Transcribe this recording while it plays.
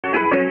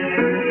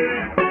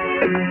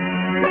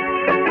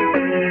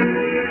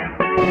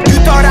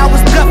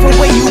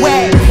where you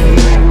at?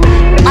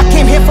 I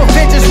came here for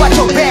vengeance, watch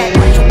your back.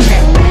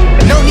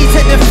 No need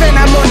to defend,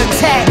 I'm on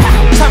attack.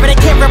 Sorry they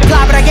can't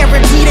reply, but I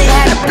guarantee they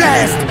had a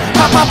blast.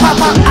 Pop, pop, pop,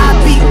 pop, I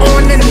be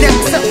on the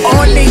next to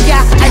only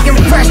ya. I am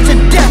fresh to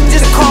death,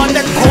 just call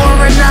the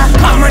coroner.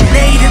 I'm a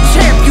native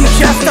champ, you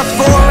just a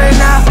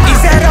foreigner.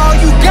 Is that all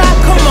you got?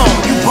 Come on,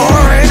 you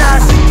boring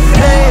us.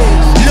 Hey,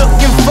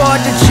 looking for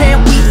the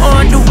champ, we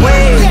on the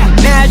way.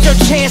 Now's your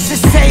chance to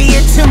say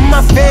it to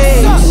my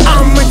face.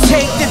 I'ma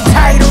take the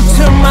title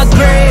to my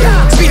grave.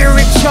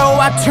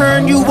 Spiritual, I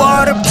turn you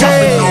all to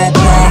pay.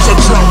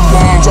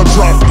 I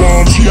drop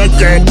bombs, yeah, I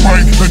got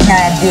Mike, like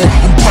Mambo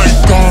and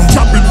Python.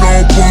 Chopping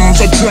all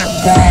bombs, I drop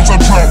bombs.